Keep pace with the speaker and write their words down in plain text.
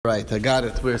Right, I got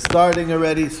it. We're starting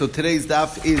already. So today's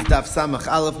daf is daf samach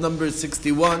aleph, number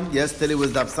 61. Yesterday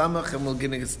was daf samach, and we're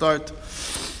going to start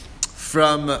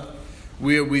from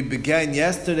where we began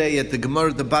yesterday at the Gemara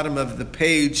at the bottom of the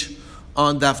page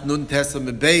on daf nun tesam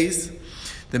beis.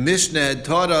 The Mishnah had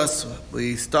taught us.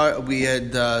 We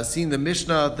had seen the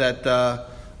Mishnah that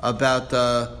about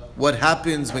what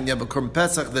happens when you have a Korban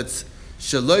Pesach that's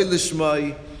shaloi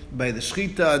lishmai. By the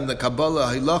Shechita and the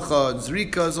Kabbalah, Hilacha, and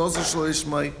Zrika is also Shaloi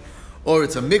Lishmai, or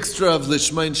it's a mixture of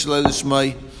Lishmai and Shaloi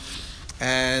Lishmai.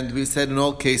 And we said in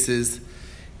all cases,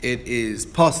 it is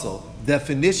pasul.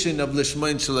 Definition of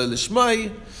Lishmai and Shaloi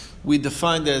Lishmai, we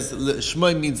defined as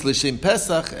Lishmai means Lishem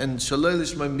Pesach, and Shaloi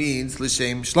Lishmai means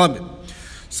Lishem Shlamim.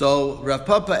 So Rav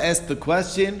Papa asked the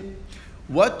question,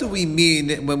 what do we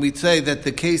mean when we say that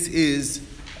the case is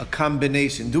a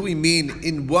combination? Do we mean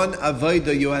in one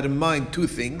avodah you had in mind two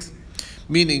things?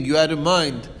 Meaning you had in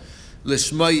mind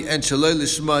lishmai and shaloi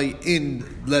lishmai in,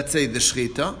 let's say, the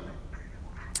shechita,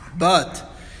 but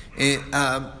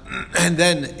and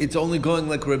then it's only going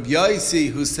like Rabbi Yaisi,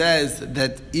 who says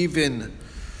that even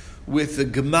with the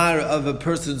gemara of a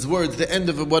person's words, the end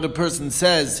of what a person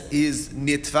says is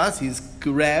nitfas, he's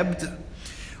grabbed.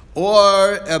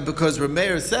 Or because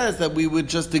Rameir says that we would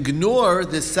just ignore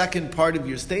the second part of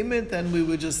your statement and we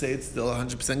would just say it's still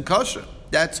 100% kosher.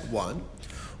 That's one.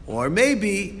 Or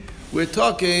maybe we're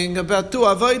talking about two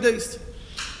avodas.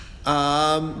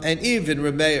 And even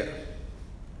Rameir,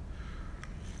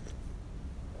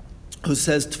 who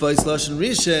says Tvais Lashon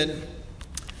Rishon,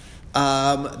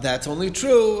 that's only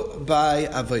true by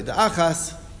avodah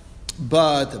achas,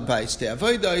 but by shtei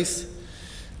avodos.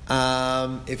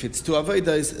 If it's two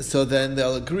avodas, so then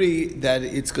they'll agree that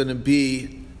it's going to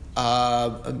be.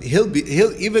 He'll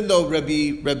even though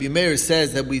Rabbi Meir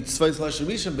says that we tzvais lashon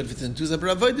rishon, but if it's in two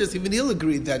separate avodas, even he'll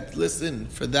agree that listen,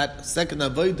 for that second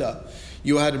avoda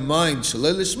you had in mind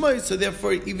shalei lishmai, so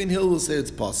therefore even he will say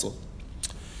it's possible.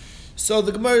 So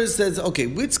the Gemara says, okay,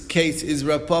 which case is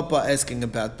Rav Papa asking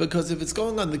about? Because if it's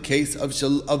going on the case of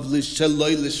shaloi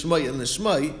lishmai and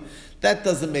lishmai, that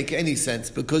doesn't make any sense,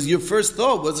 because your first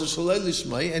thought was a shaloi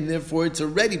lishmai, and therefore it's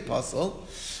already possible,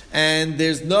 and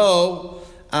there's no,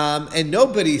 and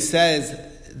nobody says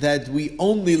that we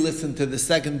only listen to the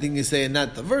second thing you say and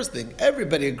not the first thing.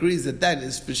 Everybody agrees that that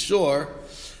is for sure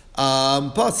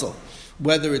possible.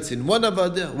 Whether it's in one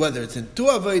avodah, whether it's in two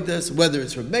avodas, whether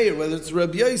it's Rabbi Meir, whether it's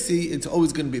Rabbi Yaisi, it's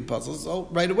always going to be possible. So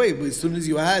right away, as soon as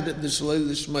you had the shaloi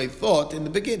lishmai thought in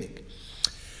the beginning.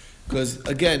 Because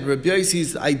again, Rabbi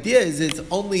Yossi's idea is it's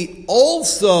only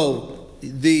also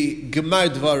the Gemar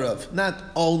Dvarav, not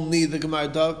only the Gemar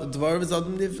Dvarav is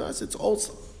Adam Nivas, it's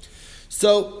also.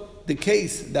 So the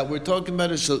case that we're talking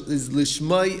about is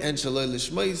Lishmai and Shaloi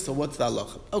Lishmai. So what's the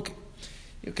halacha?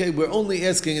 Okay, we're only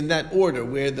asking in that order,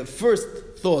 where the first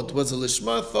thought was a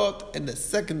Lishma thought and the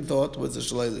second thought was a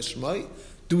Shaloi Lishmai.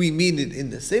 Do we mean it in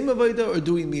the same avodah, or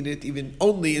do we mean it even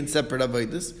only in separate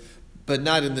avodas, but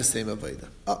not in the same avodah?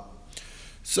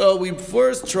 So we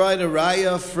first try to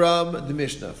raya from the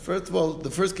Mishnah. First of all,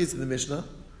 the first case of the Mishnah,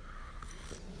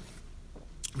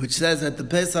 which says that the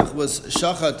Pesach was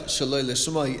shachat shaloi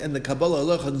lishmai and the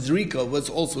Kabbalah halacha zrika was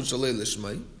also shaloi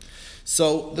lishmai.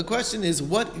 So the question is,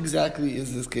 what exactly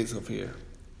is this case over here?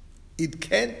 It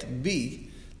can't be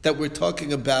that we're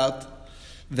talking about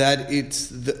that it's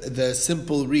the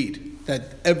simple read,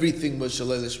 that everything was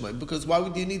shaloi lishmai, because why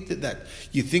would you need that?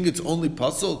 You think it's only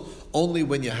possible only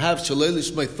when you have shaloi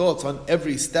lishmai thoughts on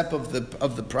every step of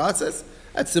the process?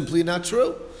 That's simply not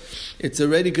true. It's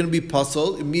already going to be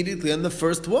possible immediately on the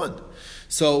first one.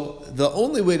 So the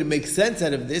only way to make sense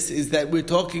out of this is that we're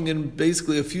talking in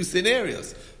basically a few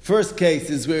scenarios. First case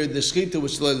is where the shechita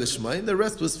was shaloi lishmai, and the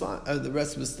rest was fine. The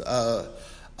rest was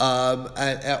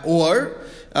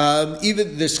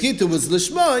even the shechita was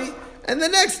lishmai, and the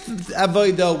next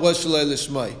avodah was shaloi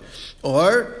lishmai,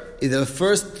 or the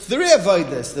first three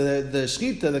avodas, the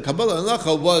shechita, the Kabbalah, and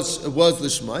Lacha was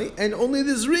lishmai, and only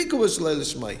the zrika was shaloi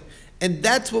lishmai, and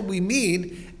that's what we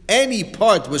mean. Any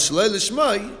part was shaloi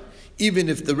lishmai, even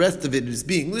if the rest of it is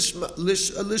being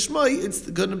lishmai, it's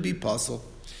going to be possible,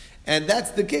 and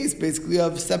that's the case basically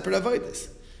of separate avodas.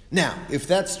 Now, if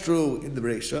that's true in the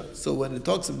Reisha, so when it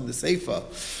talks in the Seifa,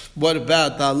 what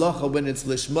about the halacha when it's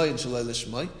lishmai and shaloi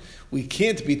lishmai? We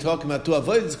can't be talking about two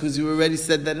avodas because you already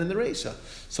said that in the Reisha.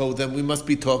 So then we must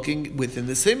be talking within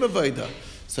the same avodah.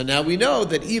 So now we know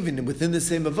that even within the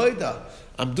same avodah,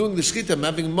 I'm doing the shechita, I'm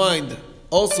having in mind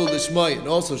also lishmai and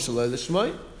also shaloi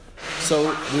lishmai.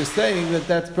 So we're saying that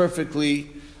that's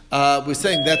perfectly, we're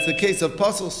saying that's the case of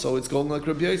pasul, so it's going like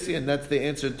Rabbi Yossi, and that's the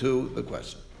answer to the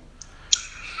question.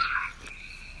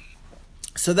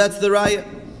 So that's the raya.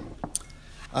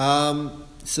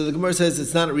 So the Gemara says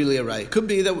it's not really a right. It could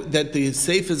be that the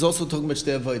Seif is also talking about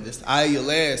Shtei Avodas. You'll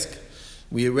ask,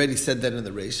 we already said that in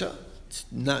the Reisha. It's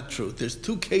not true. There's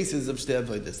two cases of Shtei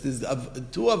Avodas. There's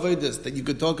two Avodas that you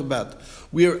could talk about.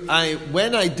 Where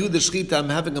when I do the Shechita, I'm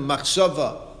having a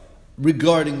machshava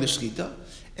regarding the Shechita.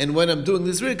 And when I'm doing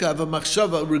this Rika, I have a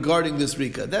machshava regarding this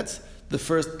Rika. That's the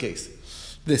first case.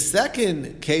 The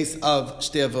second case of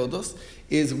Shtei Avodos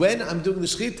is when I'm doing the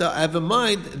Shechita, I have in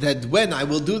mind that when I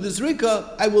will do this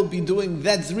Rika, I will be doing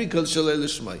that Rika Shalei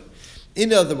L'Shmai.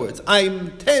 In other words, I'm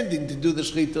intending to do the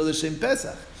Shechita L'Shem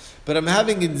Pesach, but I'm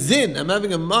having in Zin, I'm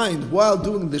having in mind while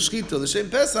doing the Shechita L'Shem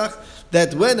Pesach,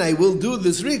 that when I will do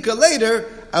this Rika later,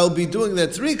 I'll be doing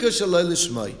that Rika Shalei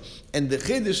L'Shmai. And the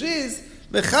Chiddush is,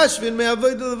 Mechashvin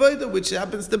me'avodah l'avodah, which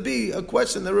happens to be a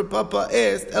question that Rav Papa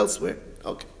asked elsewhere.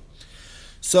 Okay.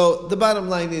 So the bottom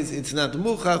line is, it's not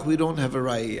muchach. We don't have a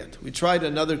raya yet. We tried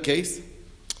another case,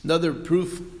 another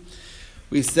proof.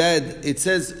 We said it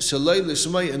says shaloi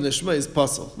l'shmai and l'shmai is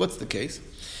pasul. What's the case?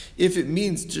 If it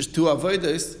means just two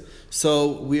avodas,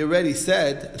 so we already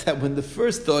said that when the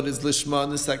first thought is l'shma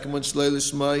and the second one shaloi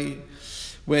l'shmai,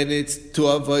 when it's two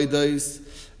avodas,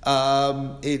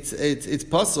 it's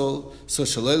pasul. So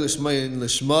shaloi l'shmai and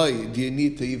l'shmai, do you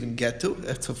need to even get to?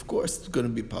 That's of course going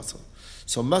to be pasul.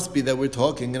 So it must be that we're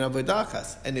talking in Avodah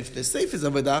Achas. And if the Seif is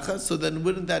Avodah Achas, so then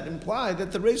wouldn't that imply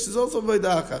that the Reish is also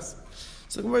Avodah Achas?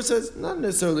 So the Gemara says, not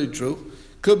necessarily true.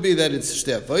 Could be that it's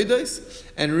Shtei Avodos.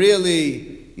 And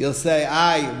really, you'll say,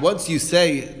 once you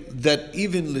say that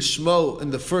even Lishmo in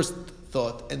the first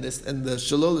thought, and the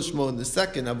Shalol Lishmo in the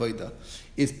second Avodah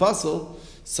is pasul,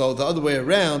 so the other way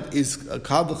around is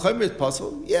Kal V'chomer is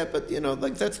pasul. Yeah, but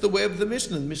like that's the way of the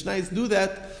Mishnah. The Mishnayos do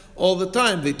that all the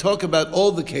time. They talk about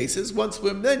all the cases. Once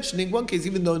we're mentioning one case,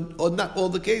 even though not all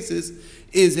the cases,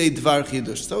 is a Dvar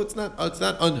Chidush. So it's not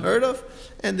unheard of,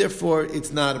 and therefore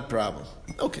it's not a problem.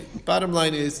 Okay, bottom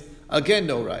line is, again,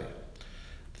 no raya.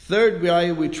 Third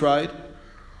raya we tried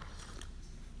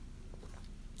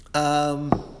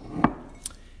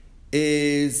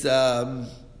is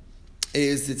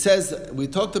it says, we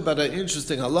talked about an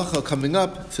interesting halacha coming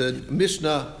up to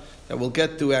Mishnah that we'll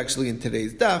get to actually in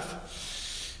today's daf.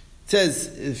 It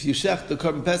says, if you shech the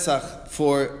Korban Pesach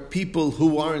for people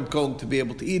who aren't going to be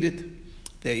able to eat it,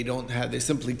 they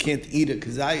simply can't eat a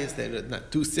kazayas, they're not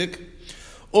too sick,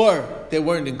 or they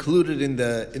weren't included in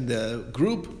the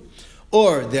group,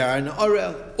 or they are an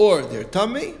orel, or they're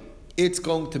tummy, it's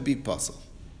going to be pasul.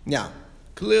 Now,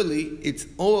 clearly, it's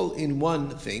all in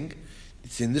one thing.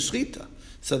 It's in the Shechita.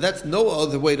 So that's no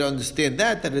other way to understand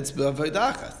that it's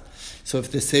Avodah Achas. So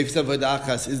if the Seif is Avodah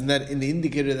Achas, isn't that an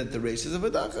indicator that the Reish is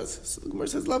Avodah Achas? So the Gemara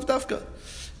says, Lav Dafka.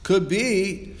 Could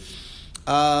be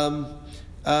that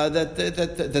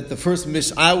the first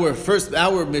Mishnah, our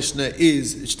Mishnah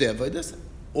is Shtei Avodas,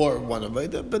 or one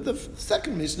Avodah, but the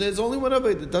second Mishnah is only one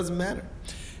Avodah. It doesn't matter.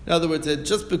 In other words,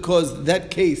 just because that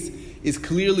case is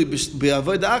clearly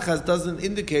Avodah Achas doesn't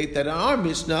indicate that in our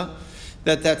Mishnah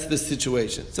that's the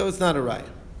situation. So it's not a raya.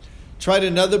 Tried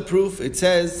another proof. It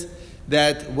says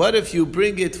that what if you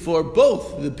bring it for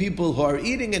both the people who are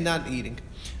eating and not eating?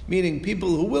 Meaning people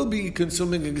who will be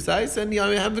consuming a kazayis, and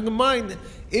I'm having in mind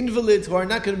invalids who are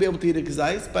not going to be able to eat a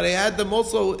kazayis, but I had them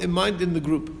also in mind in the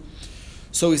group.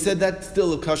 So he said that's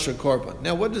still a kosher korban.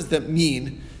 Now what does that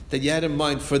mean that you had in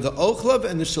mind for the ochlav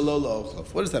and the shalol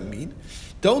ochlav? What does that mean?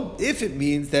 If it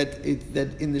means that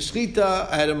in the Shechita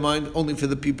I had in mind only for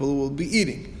the people who will be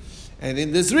eating. And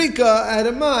in the Zrika I had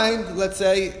in mind, let's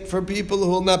say, for people who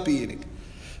will not be eating.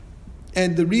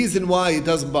 And the reason why it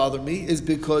doesn't bother me is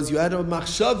because you had a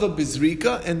machshava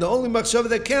bizrika, and the only machshava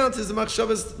that counts is the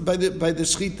machshava by the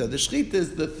Shechita. The Shechita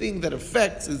is the thing that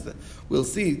affects, we'll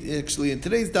see actually in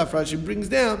today's daf Rashi brings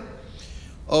down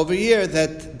over here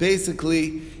that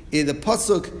basically in the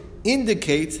pasuk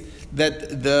indicates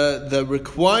that the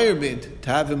requirement to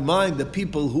have in mind the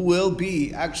people who will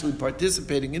be actually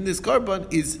participating in this korban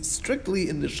is strictly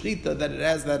in the Shechita, that it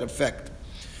has that effect.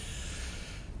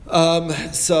 But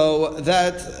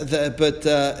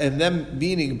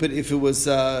if it was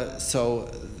so,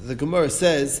 the Gemara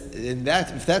says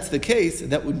if that's the case,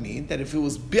 that would mean that if it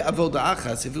was bi'avodah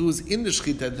achas, if it was in the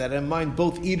Shechita that had in mind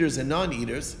both eaters and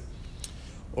non-eaters,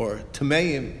 or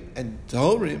tameim and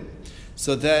tahorim,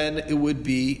 so then it would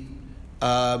be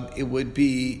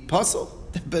pasul.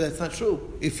 But that's not true.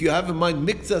 If you have in mind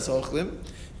mikzas ochlim,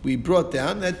 we brought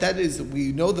down that is,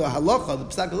 we know the halacha, the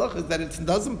psak halacha is that it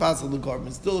doesn't pasul the korban,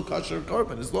 it's still a kosher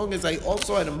korban, as long as I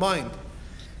also had in mind,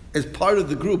 as part of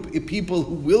the group, if people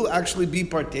who will actually be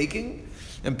partaking,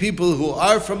 and people who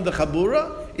are from the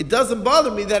chabura, it doesn't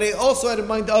bother me that I also had in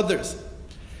mind others.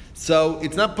 So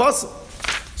it's not pasul.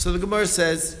 So the Gemara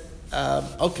says,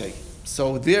 okay,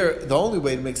 so there, the only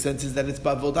way to make sense is that it's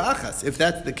b'avoda achas. If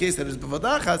that's the case, that it's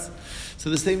b'avoda achas, so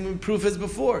the same proof as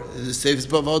before. The safe is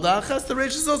b'avoda achas, the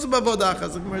reish is also b'avoda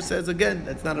achas. The Gemara says, again,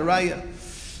 that's not a raya.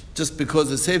 Just because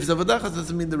the safe is avoda achas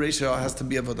doesn't mean the ratio has to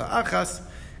be avoda achas.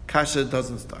 Kasha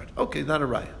doesn't start. Okay, not a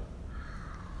raya.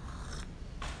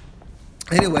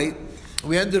 Anyway,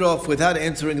 we ended off without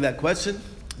answering that question.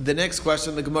 The next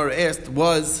question the Gemara asked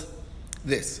was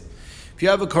this: if you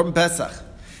have a korban pesach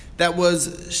that was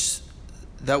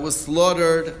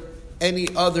slaughtered any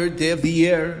other day of the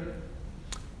year,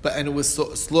 and it was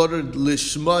slaughtered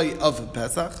lishmai of a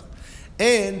pesach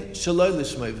and shaloi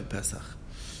lishmai of a pesach.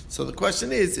 So the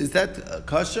question is that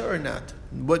kosher or not?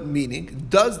 What meaning?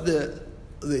 Does the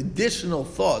additional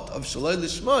thought of shaloi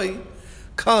lishmai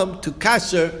come to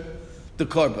kasher the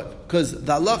korban? Because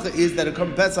the halacha is that a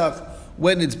korban pesach,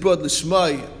 when it's brought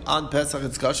lishmai on pesach,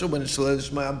 it's kosher. When it's shaloi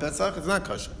lishmai on pesach, it's not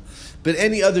kosher. But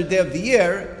any other day of the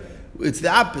year, it's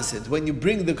the opposite. When you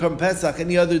bring the korban pesach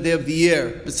any other day of the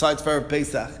year besides for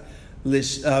pesach,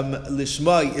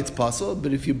 lishmai, it's possible.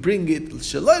 But if you bring it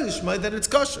shaloi lishmai, then it's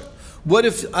kosher. What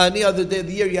if any other day of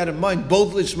the year you had in mind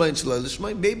both lishmai and shaloi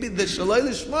lishmai? Maybe the shaloi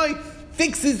lishmai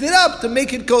fixes it up to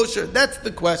make it kosher. That's the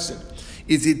question.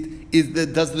 Does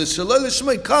the shaloi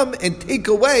lishmai come and take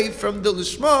away from the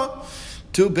lishma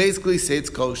to basically say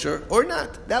it's kosher or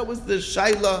not? That was the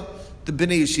shaila the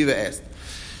Bnei Yeshiva asked.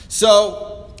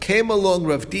 So came along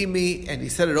Rav Dimi and he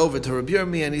said it over to Rabbi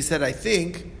Yirmi, and he said, I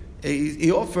think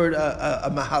he offered a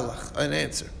mahalach, an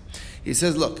answer. He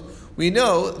says, look, we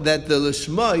know that the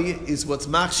lishmai is what's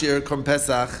machshir korban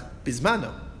pesach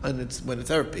bismano, and it's when it's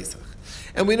erev pesach,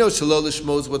 and we know shalo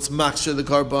lishmo is what's machshir the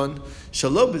korban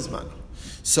shalo bismano.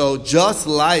 So just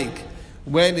like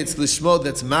when it's lishmo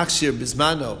that's machshir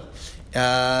bismano,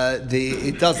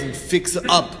 it doesn't fix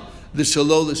up the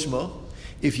shalo lishmo.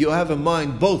 If you have in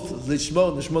mind both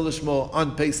lishmo and lishmo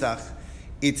on Pesach,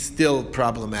 it's still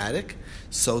problematic.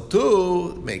 So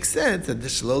too makes sense that the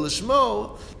shalo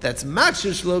lishmo that's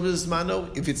machshir shalo bismano,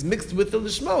 if it's mixed with the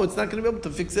lishmo, it's not going to be able to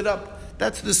fix it up.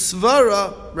 That's the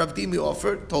svara Rav Dimi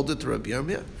offered, told it to Rabbi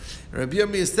Yirmiyah. Rabbi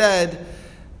Yirmiyah said,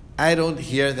 I don't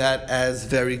hear that as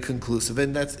very conclusive,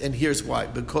 and here's why.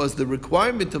 Because the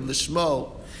requirement of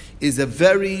lishmo is a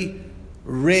very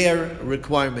rare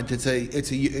requirement. It's a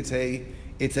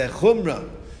chumrah.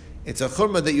 It's a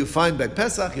chumrah that you find by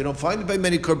Pesach. You don't find it by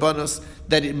many korbanos,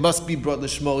 that it must be brought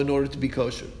lishmo in order to be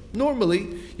kosher.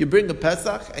 Normally, you bring a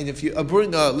Pesach, and if you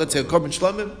bring let's say a korban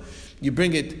shlamim, you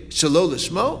bring it shalo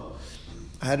lishmo.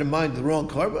 I had in mind the wrong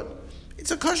korban. It's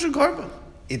a kosher korban.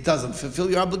 It doesn't fulfill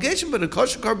your obligation, but a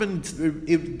kosher korban,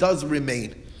 it does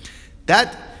remain.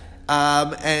 That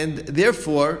and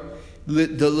therefore the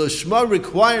lishma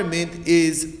requirement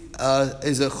is a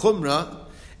chumrah.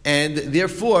 And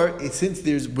therefore, since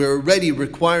we're already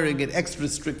requiring an extra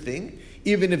strict thing,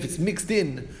 even if it's mixed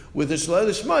in with a shalol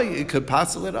lishma, it could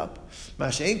passel it up.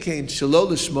 Masha'en kein shalol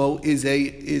lishmo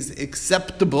is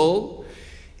acceptable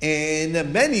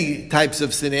in many types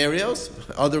of scenarios,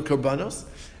 other korbanos,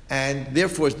 and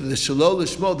therefore the shalol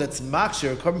lishmo that's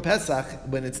machshir korban pesach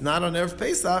when it's not on erev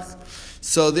pesach.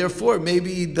 So therefore,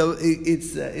 maybe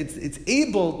it's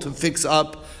able to fix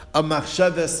up a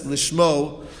machshavas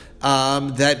lishmo.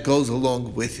 That goes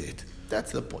along with it.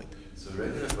 That's the point. So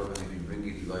regular korban, if you bring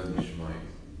it like lishmai,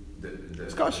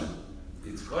 it's kosher.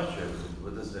 It's kosher.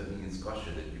 What does that mean? It's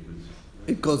kosher that you could.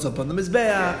 It goes up on the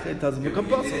mizbeach. It doesn't become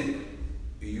possible.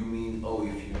 You mean,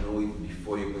 if you know it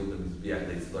before you build the mizbeach,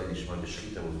 that it's like lishmai. The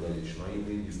shechita was like lishmai. You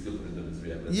mean you still put it in the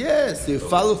mizbeach? Yes, you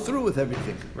follow through with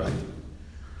everything, right?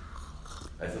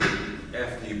 I thought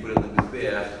after you put it in the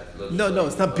mizbeach. No,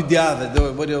 it's not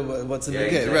b'diavad. What's in the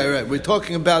gate? Exactly. Right. We're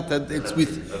talking about that. It's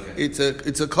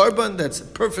it's a korban that's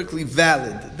perfectly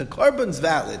valid. The korban's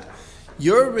valid.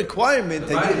 Your requirement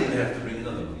that you didn't have to bring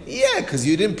another one. Yeah, because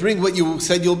you didn't bring what you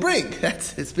said you'll bring.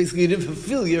 It's basically you didn't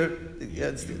fulfill your.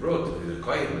 You brought the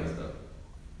kohen and stuff.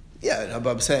 Yeah,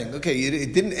 I'm saying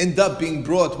it didn't end up being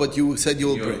brought what you said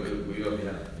you'll bring.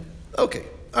 Okay.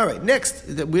 All right. Next,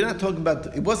 we're not talking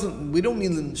about. It wasn't. We don't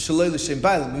mean shaloi l'shem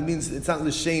bailim. We mean it's not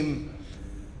l'shem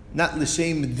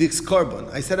this korban.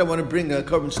 I said I want to bring a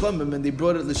korban shlamim, and they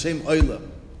brought it l'shem oila.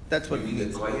 That's what. You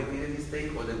mean the kohen made a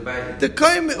mistake, or the bailim?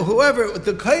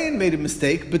 The kohen made a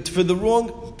mistake, but for the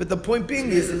wrong. But the point being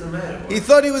is, he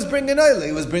thought he was bringing oila.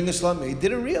 He was bringing shlamim. He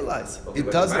didn't realize it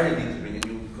doesn't. The bailim bring a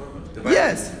new korban.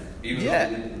 Yes. Yeah.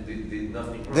 They did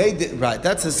nothing wrong. They did right.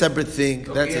 That's a separate thing.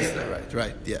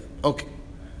 Right. Yeah. Okay.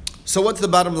 So what's the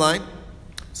bottom line?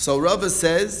 So Rava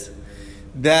says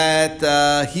that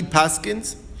he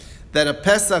paskins that a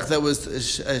Pesach that was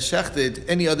shechted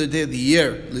any other day of the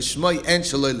year, lishmai and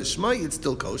shaloi lishmai, it's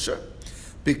still kosher,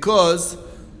 because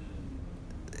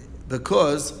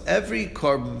every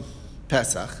korban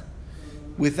Pesach,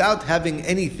 without having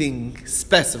anything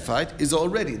specified, is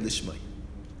already lishmai.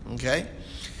 Okay.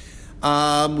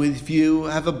 If you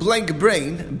have a blank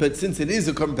brain, but since it is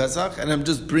a Korban Pesach and I'm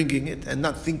just bringing it and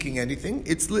not thinking anything,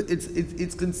 it's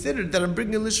considered that I'm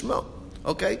bringing lishmo.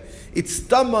 Okay, its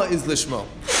stama is lishmo,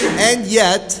 and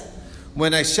yet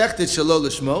when I shechted shelo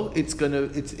lishmo,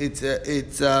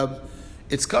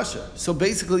 it's kosher. So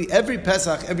basically, every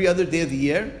Pesach, every other day of the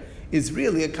year, is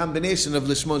really a combination of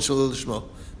lishmo and shelo lishmo.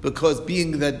 Because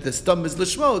being that the stum is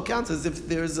lishmo, it counts as if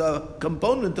there's a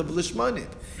component of lishmo in it.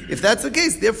 If that's the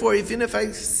case, therefore, even if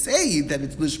I say that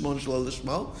it's lishmo and shelo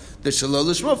lishmo, the shelo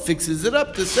lishmo fixes it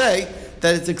up to say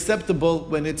that it's acceptable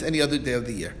when it's any other day of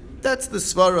the year. That's the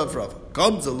svara of Rava.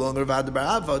 Comes along Rav Ada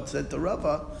bar Ava, said to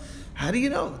Rava, how do you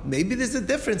know? Maybe there's a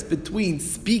difference between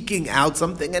speaking out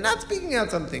something and not speaking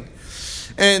out something.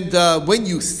 And when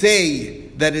you say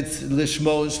that it's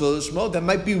lishmo and shelo lishmo, that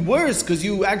might be worse because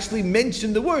you actually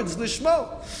mentioned the words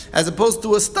lishmo, as opposed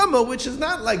to a stama, which is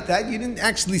not like that. You didn't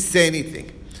actually say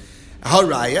anything.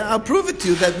 Haraya, I'll prove it to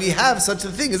you that we have such a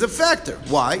thing as a factor.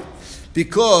 Why?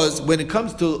 Because when it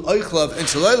comes to oichlav and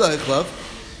shaloi oichlav,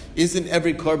 isn't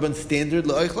every korban standard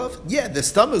la'oichlav? Yeah, the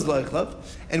stama is la'oichlav,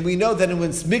 and we know that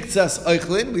when smiktsas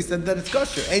oichlin, we said that it's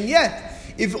kosher. And yet,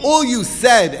 if all you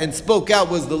said and spoke out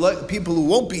was the people who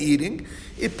won't be eating,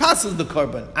 it passes the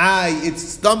korban.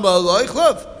 It's stama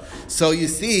la'oichlav. So you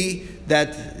see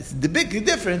that the big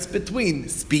difference between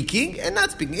speaking and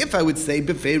not speaking. If I would say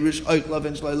beferish oichlav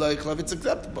and shaloi oichlav, it's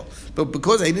acceptable. But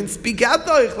because I didn't speak out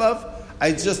the oichlav,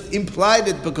 I just implied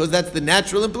it because that's the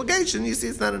natural implication. You see,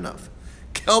 it's not enough.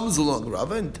 Comes along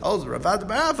Rava and tells Rav Ada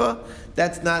bar Ava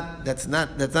that's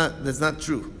not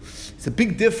true. It's a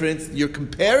big difference. Your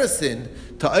comparison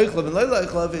to Oichlav and Leila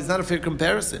Oichlav is not a fair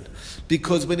comparison,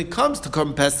 because when it comes to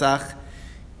Korban Pesach,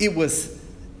 it was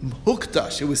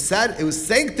hukdash. It was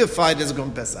sanctified as a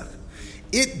Korban Pesach.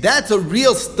 That's a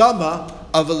real stama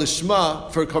of a lishma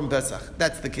for Korban Pesach.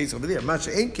 That's the case over there.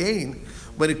 Masha ein kain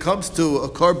when it comes to a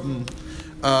korban.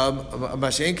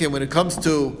 Masha ein kain when it comes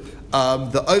to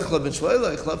the oichlav and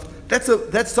shelo oichlav,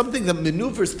 that's something that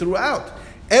maneuvers throughout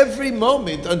every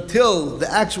moment until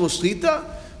the actual shlita.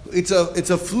 It's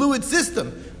a fluid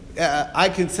system. I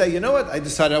can say, you know what? I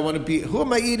decided I want to be. Who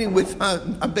am I eating with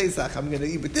on Pesach? I'm going to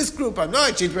eat with this group.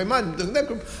 I changed my mind. I'm doing that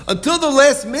group. Until the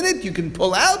last minute, you can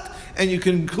pull out and you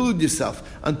can include yourself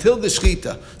until the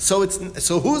shchita. So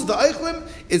who's the eichlim?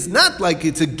 It's not like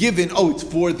it's a given. Oh, it's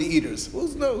for the eaters. Well,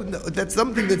 no, that's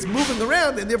something that's moving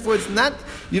around, and therefore it's not.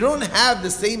 You don't have the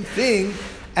same thing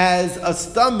as a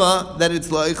stama that it's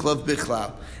la'ichlav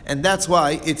bichlal, and that's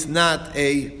why it's not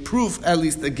a proof, at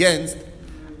least against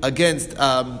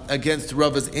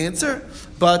Rava's answer,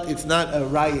 but it's not a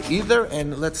raya either.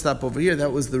 And let's stop over here.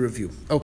 That was the review. Okay.